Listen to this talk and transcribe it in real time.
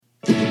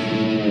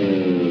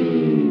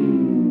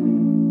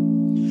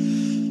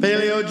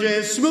Paleo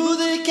J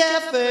Smoothie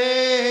Cafe.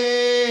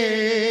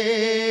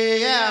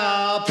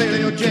 Yeah,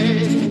 Paleo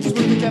J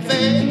Smoothie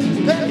Cafe.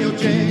 Paleo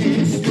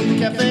J Smoothie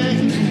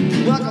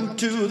Cafe. Welcome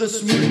to the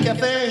Smoothie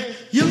Cafe.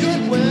 You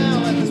get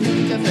well at the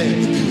Smoothie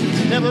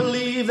Cafe. Never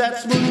leave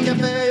that Smoothie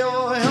Cafe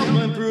or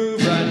help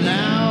improve right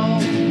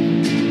now.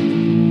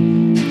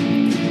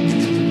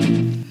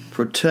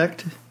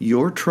 Protect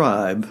your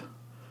tribe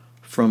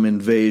from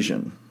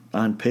invasion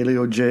on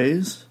Paleo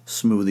J's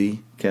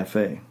Smoothie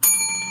Cafe.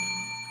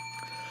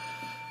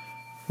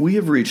 We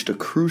have reached a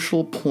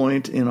crucial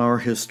point in our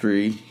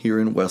history here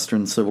in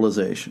Western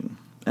civilization.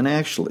 And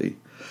actually,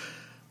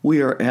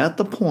 we are at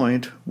the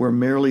point where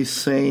merely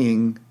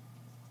saying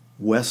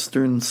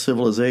Western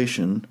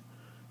civilization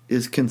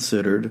is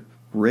considered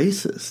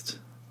racist.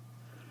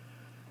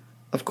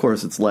 Of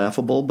course, it's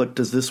laughable, but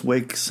does this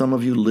wake some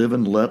of you live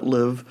and let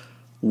live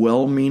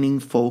well-meaning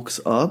folks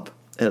up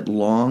at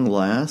long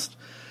last?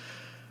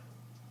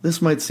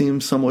 This might seem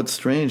somewhat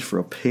strange for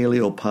a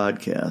paleo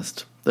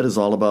podcast that is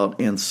all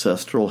about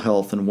ancestral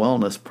health and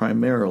wellness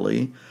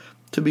primarily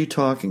to be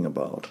talking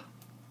about.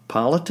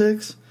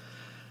 Politics?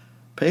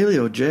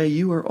 Paleo J,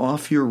 you are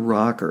off your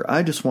rocker.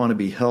 I just want to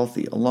be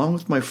healthy, along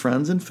with my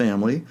friends and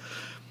family,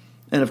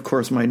 and of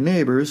course my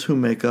neighbors who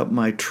make up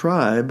my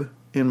tribe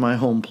in my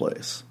home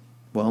place.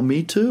 Well,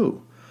 me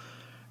too.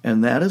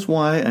 And that is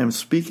why I'm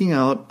speaking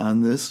out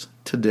on this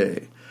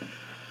today.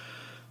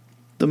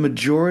 The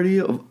majority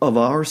of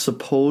our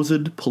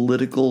supposed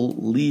political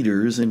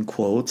leaders, in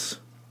quotes,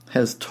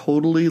 has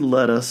totally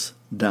let us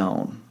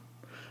down.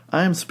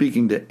 I am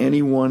speaking to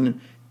anyone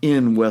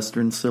in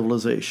Western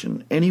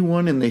civilization,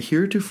 anyone in the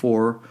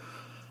heretofore,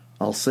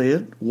 I'll say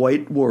it,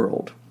 white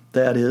world.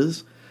 That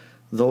is,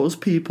 those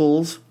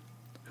peoples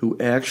who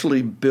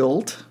actually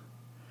built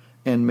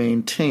and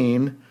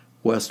maintain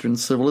Western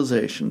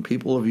civilization,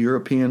 people of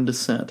European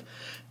descent.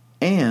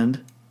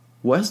 And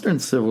Western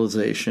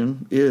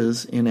civilization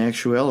is, in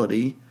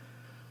actuality,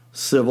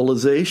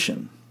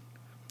 civilization.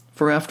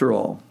 For after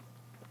all,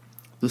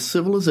 the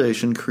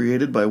civilization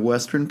created by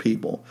Western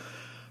people,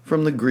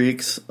 from the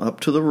Greeks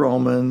up to the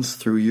Romans,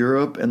 through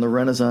Europe and the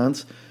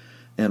Renaissance,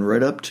 and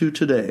right up to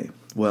today,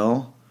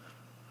 well,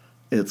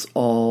 it's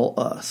all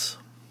us.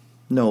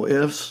 No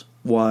ifs,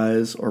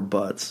 whys, or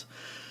buts.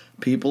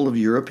 People of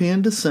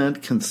European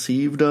descent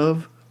conceived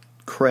of,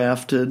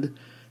 crafted,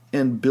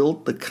 and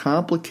built the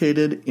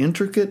complicated,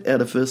 intricate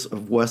edifice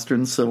of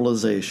Western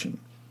civilization.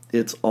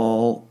 It's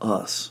all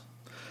us.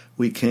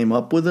 We came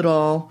up with it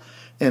all,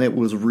 and it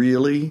was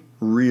really,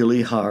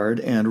 really hard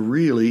and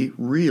really,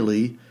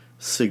 really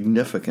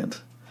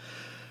significant.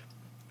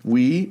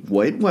 We,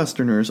 white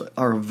Westerners,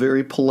 are a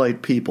very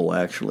polite people,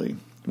 actually.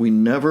 We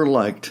never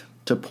liked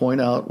to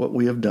point out what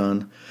we have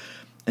done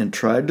and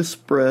tried to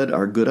spread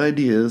our good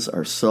ideas,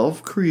 our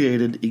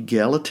self-created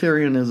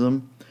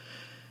egalitarianism,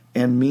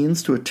 and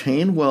means to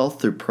attain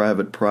wealth through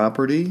private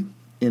property,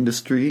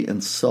 industry,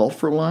 and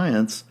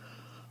self-reliance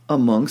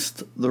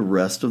amongst the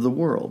rest of the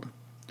world.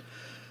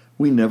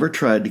 We never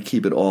tried to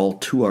keep it all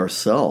to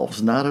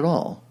ourselves, not at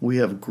all. We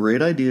have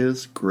great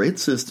ideas, great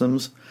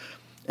systems,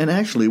 and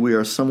actually we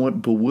are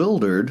somewhat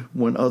bewildered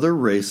when other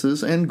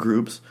races and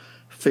groups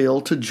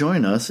fail to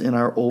join us in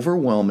our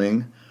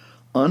overwhelming,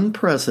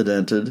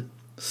 unprecedented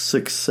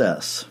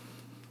success.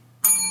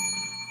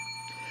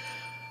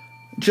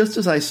 Just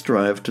as I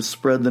strive to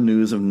spread the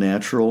news of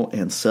natural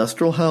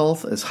ancestral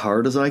health as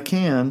hard as I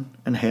can,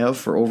 and have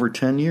for over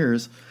 10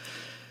 years,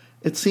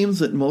 it seems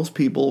that most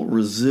people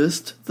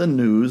resist the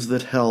news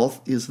that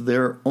health is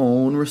their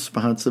own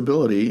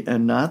responsibility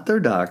and not their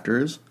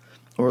doctors,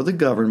 or the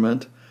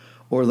government,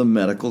 or the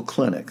medical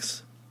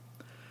clinics.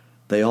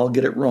 They all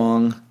get it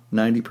wrong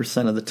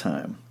 90% of the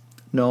time.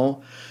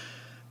 No,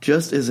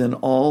 just as in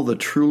all the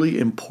truly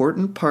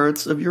important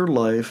parts of your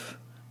life,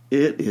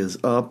 it is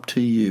up to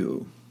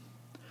you.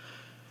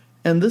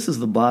 And this is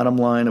the bottom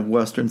line of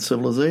Western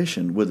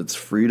civilization, with its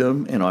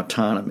freedom and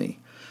autonomy,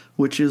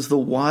 which is the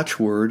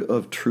watchword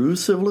of true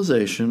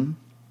civilization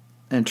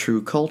and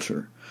true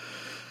culture.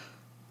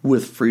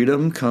 With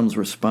freedom comes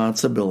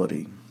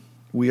responsibility.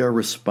 We are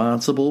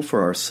responsible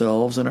for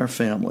ourselves and our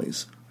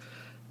families,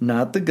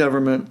 not the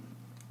government,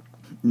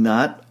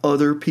 not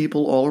other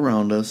people all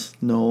around us.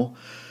 No,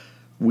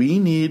 we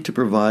need to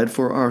provide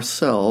for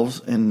ourselves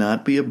and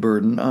not be a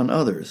burden on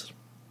others.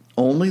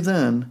 Only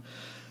then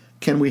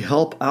can we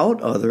help out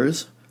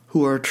others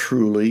who are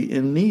truly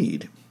in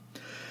need.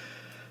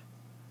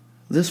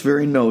 This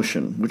very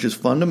notion, which is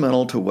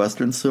fundamental to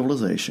Western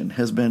civilization,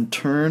 has been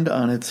turned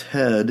on its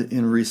head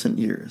in recent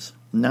years.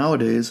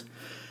 Nowadays,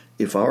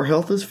 if our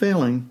health is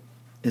failing,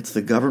 it's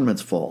the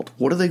government's fault.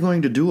 What are they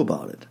going to do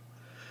about it?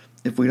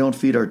 If we don't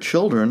feed our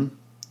children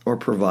or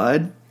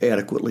provide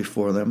adequately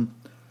for them,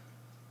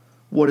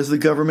 what is the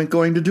government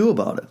going to do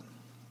about it?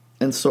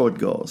 And so it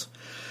goes.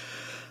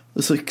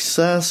 The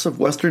success of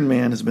Western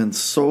man has been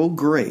so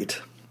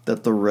great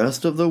that the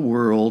rest of the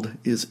world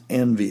is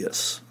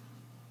envious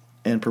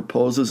and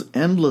proposes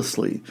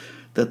endlessly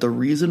that the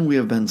reason we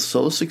have been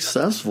so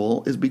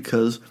successful is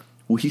because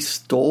we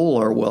stole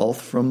our wealth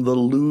from the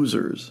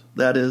losers.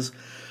 That is,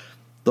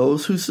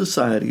 those whose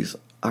societies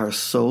are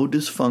so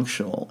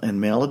dysfunctional and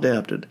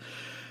maladapted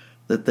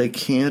that they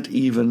can't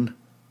even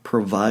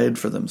provide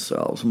for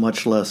themselves,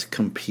 much less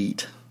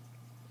compete.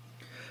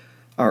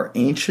 Our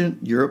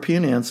ancient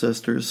European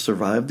ancestors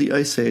survived the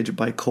Ice Age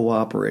by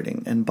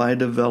cooperating and by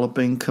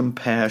developing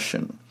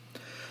compassion.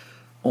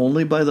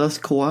 Only by thus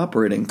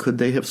cooperating could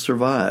they have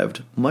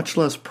survived, much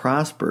less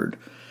prospered,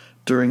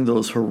 during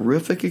those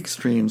horrific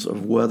extremes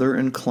of weather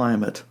and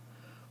climate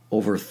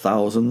over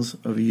thousands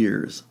of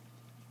years.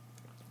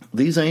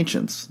 These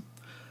ancients,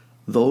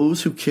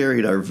 those who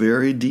carried our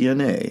very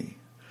DNA,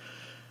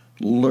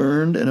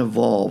 learned and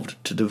evolved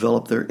to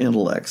develop their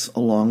intellects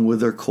along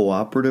with their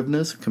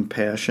cooperativeness,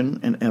 compassion,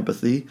 and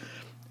empathy,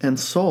 and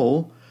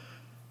so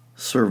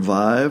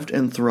survived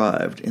and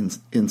thrived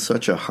in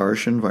such a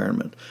harsh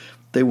environment.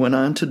 They went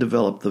on to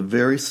develop the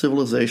very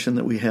civilization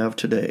that we have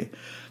today,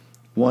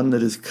 one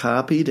that is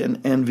copied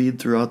and envied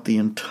throughout the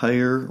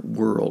entire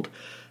world.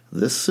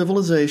 This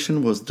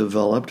civilization was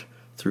developed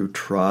through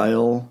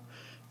trial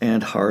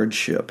and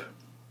hardship.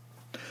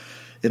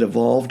 It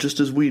evolved just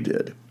as we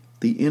did.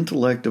 The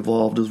intellect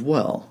evolved as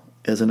well,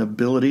 as an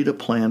ability to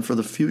plan for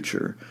the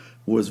future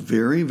was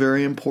very,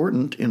 very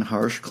important in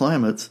harsh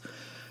climates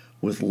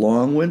with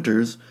long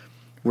winters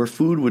where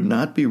food would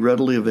not be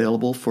readily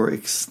available for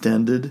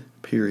extended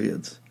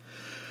periods.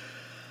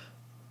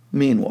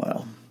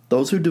 Meanwhile,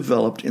 those who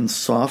developed in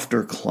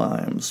softer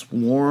climes,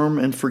 warm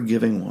and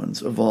forgiving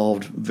ones,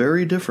 evolved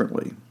very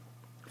differently.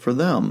 For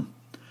them,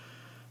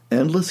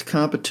 endless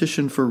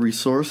competition for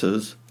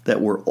resources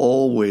that were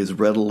always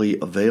readily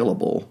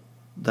available,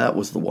 that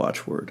was the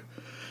watchword.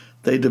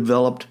 They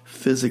developed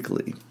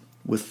physically,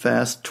 with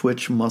fast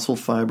twitch muscle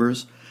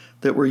fibers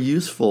that were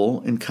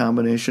useful in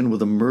combination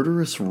with a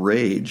murderous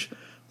rage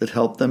that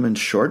helped them in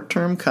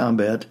short-term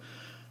combat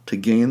to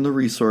gain the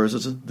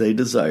resources they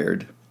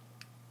desired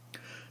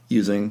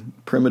using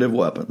primitive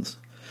weapons.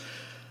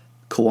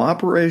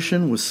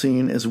 Cooperation was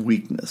seen as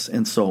weakness,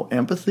 and so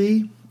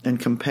empathy and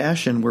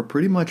compassion were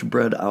pretty much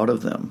bred out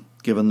of them,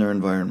 given their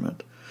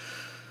environment.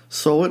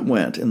 So it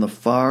went in the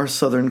far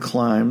southern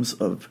climes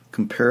of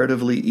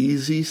comparatively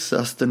easy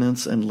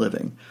sustenance and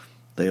living.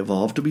 They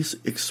evolved to be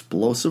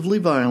explosively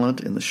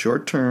violent in the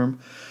short term,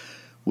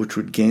 which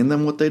would gain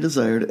them what they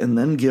desired and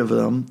then give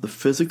them the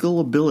physical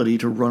ability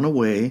to run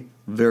away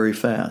very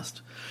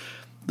fast.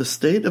 The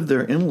state of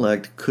their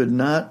intellect could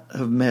not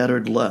have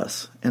mattered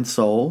less, and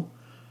so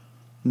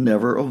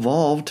never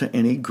evolved to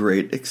any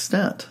great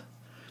extent.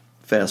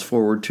 Fast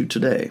forward to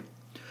today.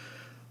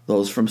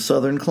 Those from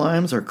southern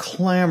climes are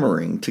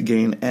clamoring to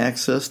gain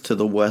access to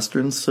the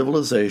Western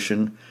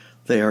civilization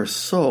they are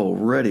so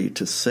ready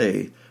to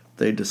say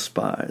they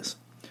despise.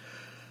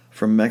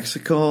 From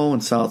Mexico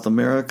and South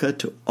America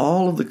to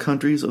all of the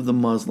countries of the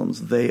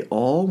Muslims, they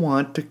all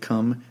want to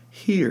come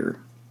here,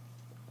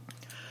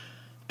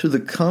 to the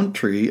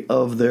country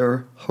of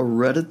their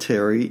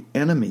hereditary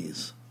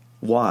enemies.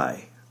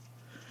 Why?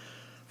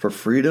 For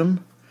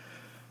freedom,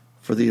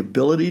 for the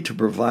ability to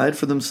provide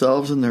for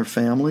themselves and their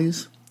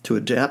families, to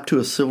adapt to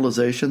a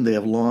civilization they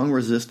have long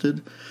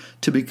resisted,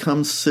 to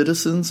become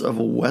citizens of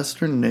a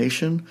Western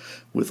nation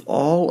with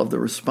all of the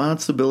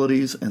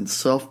responsibilities and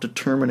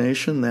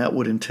self-determination that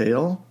would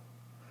entail?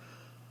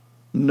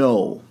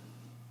 No.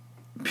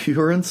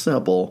 Pure and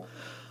simple,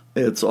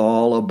 it's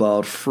all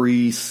about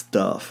free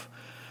stuff.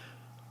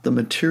 The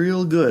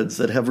material goods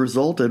that have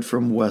resulted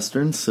from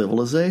Western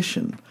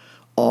civilization.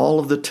 All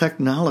of the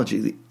technology,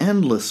 the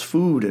endless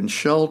food and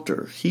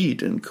shelter,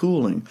 heat and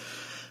cooling,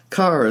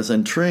 cars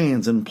and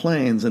trains and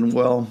planes, and,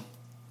 well,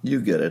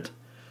 you get it.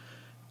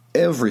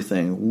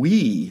 Everything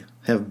we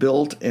have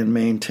built and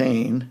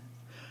maintained,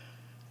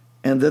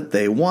 and that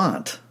they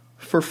want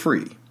for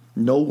free.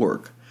 No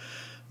work.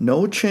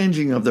 No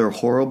changing of their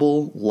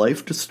horrible,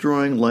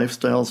 life-destroying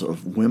lifestyles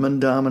of women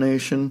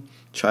domination,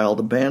 child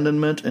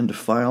abandonment and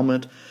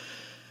defilement,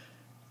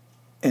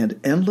 and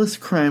endless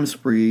crime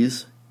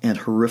sprees and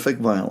horrific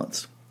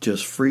violence.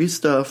 Just free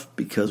stuff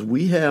because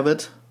we have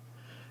it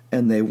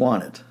and they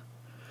want it.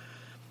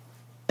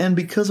 And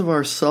because of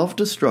our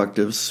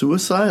self-destructive,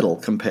 suicidal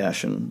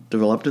compassion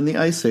developed in the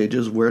Ice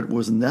Ages where it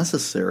was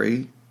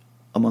necessary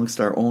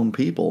amongst our own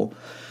people,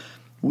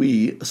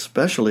 we,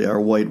 especially our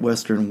white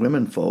Western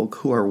women folk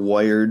who are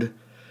wired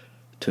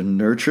to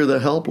nurture the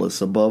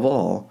helpless above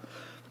all,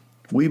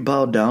 we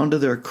bow down to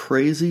their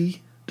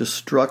crazy,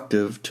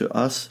 destructive to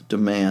us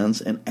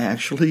demands and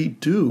actually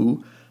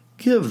do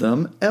give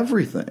them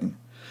everything.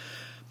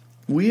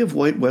 We of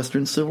white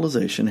Western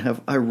civilization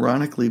have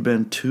ironically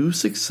been too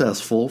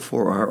successful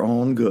for our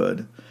own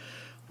good.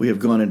 We have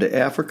gone into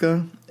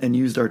Africa and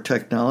used our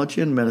technology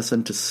and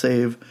medicine to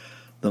save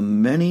the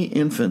many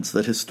infants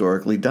that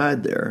historically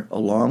died there,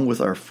 along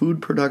with our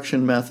food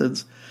production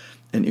methods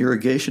and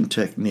irrigation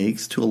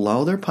techniques to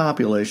allow their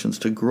populations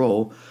to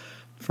grow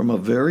from a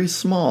very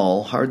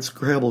small,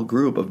 hardscrabble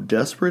group of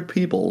desperate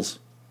peoples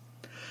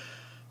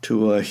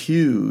to a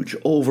huge,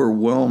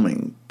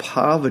 overwhelming,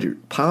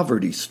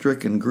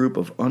 poverty-stricken group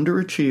of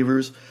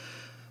underachievers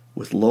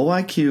with low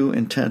IQ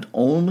intent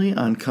only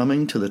on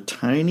coming to the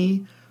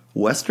tiny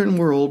Western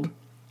world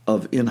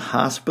of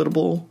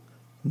inhospitable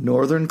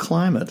northern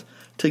climate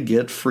to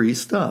get free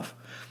stuff.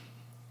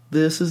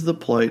 This is the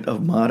plight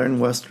of modern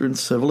Western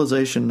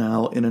civilization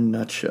now in a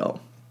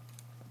nutshell.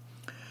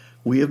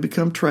 We have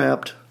become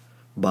trapped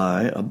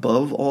by,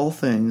 above all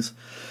things,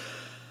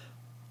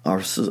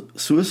 our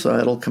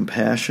suicidal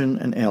compassion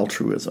and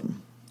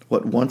altruism.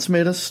 What once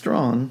made us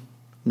strong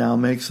now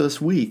makes us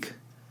weak,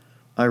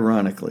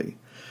 ironically.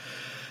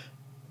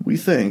 We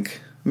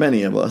think,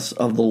 many of us,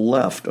 of the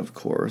left, of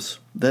course,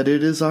 that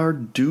it is our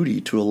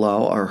duty to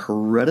allow our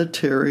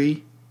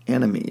hereditary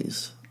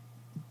enemies,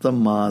 the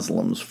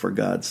Muslims, for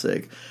God's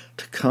sake,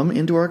 to come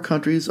into our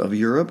countries of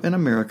Europe and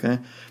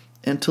America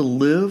and to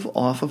live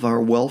off of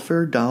our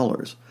welfare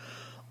dollars,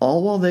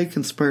 all while they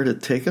conspire to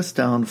take us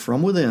down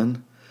from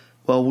within,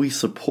 while we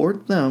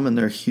support them and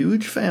their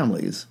huge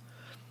families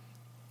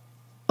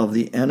of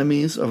the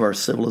enemies of our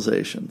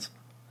civilizations.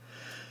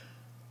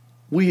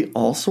 We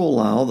also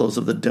allow those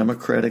of the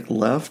democratic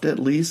left, at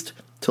least,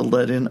 to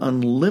let in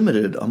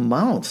unlimited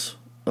amounts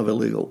of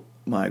illegal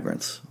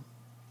migrants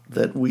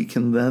that we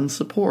can then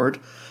support,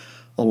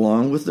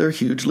 along with their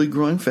hugely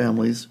growing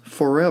families,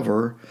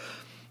 forever,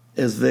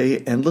 as they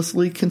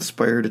endlessly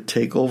conspire to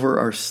take over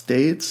our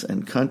states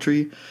and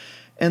country,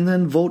 and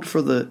then vote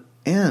for the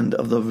end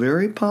of the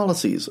very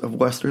policies of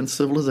Western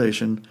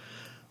civilization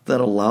that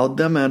allowed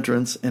them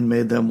entrance and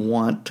made them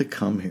want to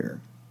come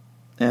here.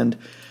 And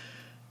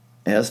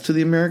as to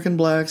the American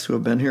blacks who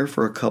have been here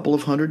for a couple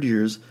of hundred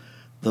years,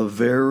 the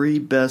very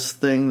best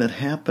thing that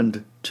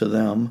happened to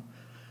them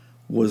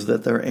was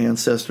that their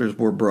ancestors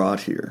were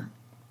brought here.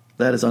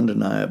 That is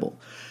undeniable.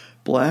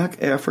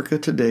 Black Africa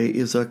today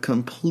is a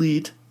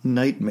complete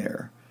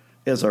nightmare,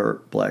 as are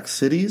black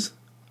cities,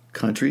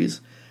 countries,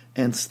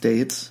 and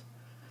states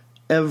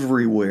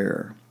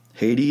everywhere.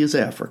 Haiti is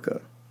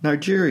Africa.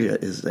 Nigeria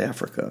is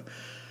Africa.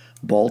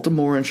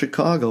 Baltimore and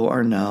Chicago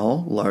are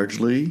now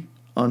largely,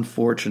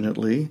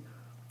 unfortunately,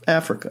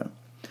 Africa.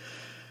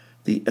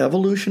 The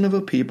evolution of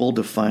a people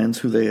defines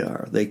who they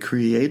are. They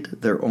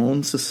create their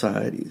own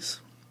societies.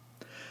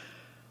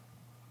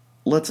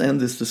 Let's end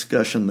this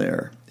discussion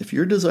there. If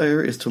your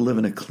desire is to live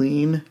in a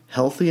clean,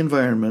 healthy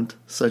environment,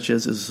 such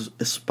as is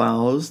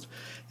espoused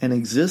and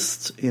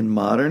exists in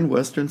modern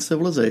Western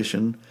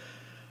civilization,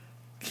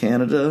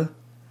 Canada,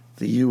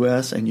 the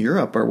U.S., and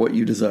Europe are what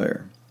you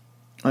desire.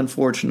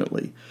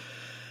 Unfortunately,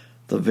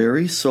 the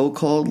very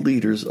so-called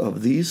leaders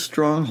of these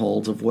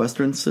strongholds of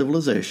Western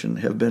civilization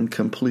have been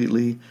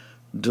completely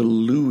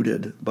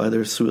deluded by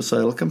their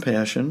suicidal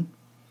compassion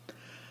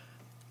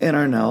and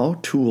are now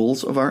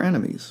tools of our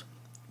enemies.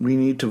 We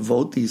need to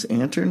vote these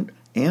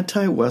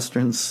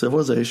anti-Western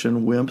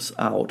civilization wimps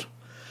out,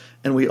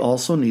 and we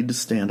also need to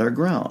stand our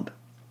ground.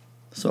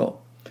 So,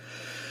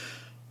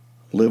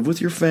 live with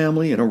your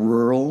family in a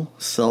rural,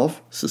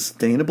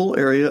 self-sustainable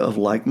area of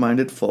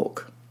like-minded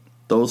folk,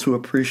 those who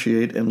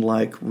appreciate and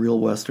like real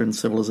Western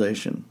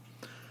civilization.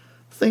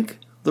 Think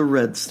the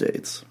red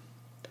states.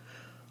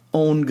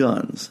 Own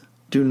guns.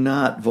 Do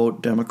not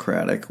vote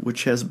Democratic,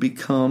 which has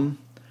become,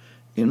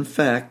 in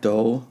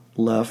facto,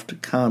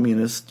 left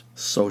communist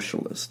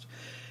socialist,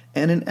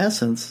 and in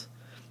essence,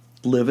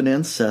 live an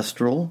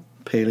ancestral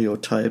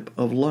paleotype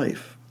of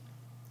life.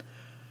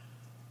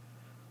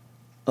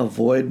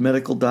 Avoid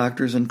medical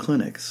doctors and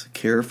clinics.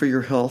 Care for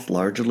your health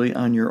largely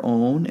on your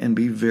own, and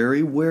be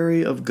very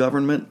wary of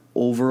government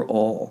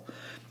overall,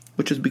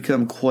 which has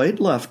become quite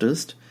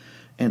leftist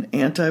and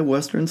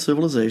anti-Western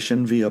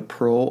civilization via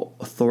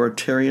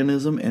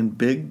pro-authoritarianism and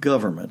big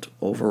government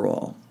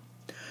overall.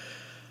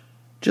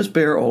 Just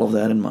bear all of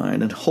that in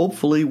mind, and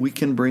hopefully we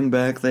can bring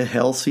back the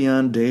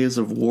halcyon days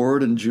of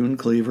Ward and June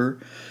Cleaver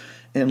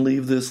and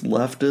leave this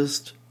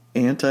leftist,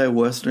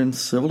 anti-Western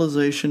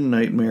civilization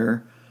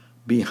nightmare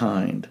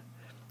behind.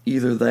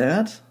 Either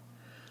that,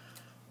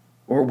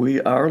 or we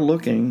are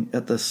looking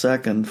at the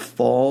second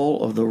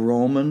fall of the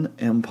Roman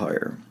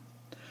Empire.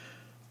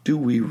 Do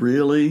we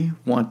really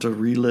want to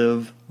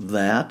relive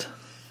that?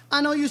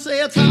 I know you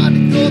say it's hard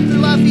to go through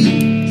life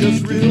eating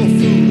just real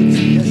foods,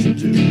 yes you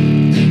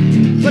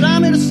do. But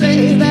I'm here to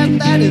say that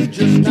that is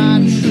just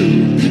not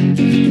true.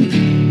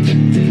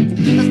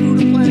 That's food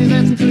and plenty,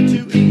 that's good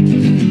to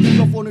eat.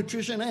 Go for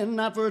nutrition and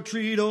not for a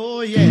treat, oh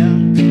yeah.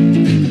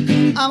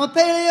 I'm a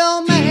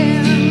paleo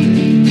man.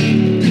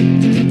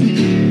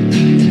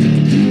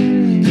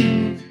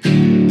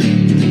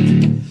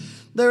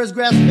 There is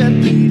grass-fed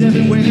meat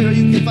everywhere,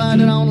 you can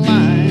find it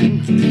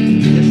online.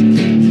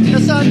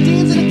 There's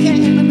sardines in a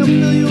can and they'll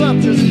fill you up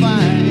just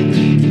fine.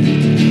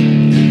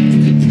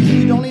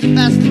 You don't need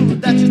fast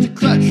food, that's just a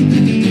crutch.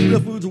 Real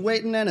food's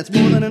waiting and it's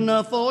more than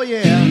enough, oh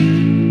yeah.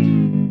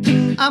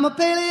 I'm a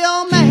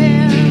paleo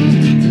man.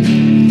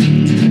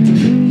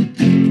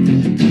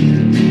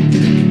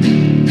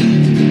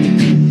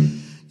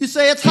 You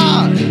say it's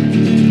hard,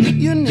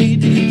 you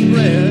need to eat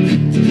bread,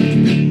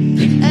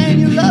 and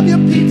you love your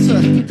pizza,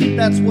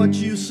 that's what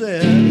you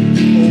said,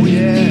 oh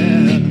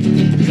yeah.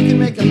 You can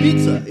make a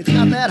pizza, it's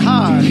not that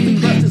hard, the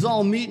crust is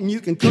all meat and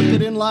you can cook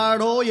it in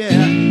lard, oh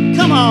yeah.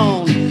 Come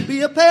on,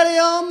 be a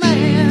paleo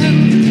man.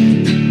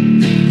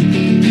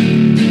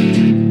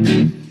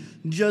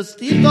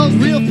 Just eat those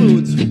real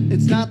foods,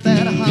 it's not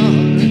that hard.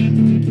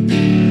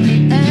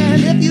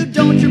 And if you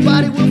don't, your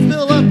body will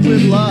fill up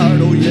with lard.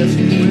 Oh yes,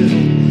 you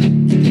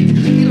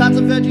will. Eat lots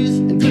of veggies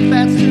and good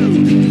fats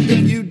too.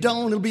 If you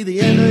don't, it'll be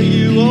the end of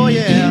you. Oh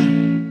yeah.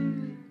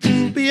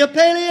 Be a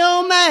paleo.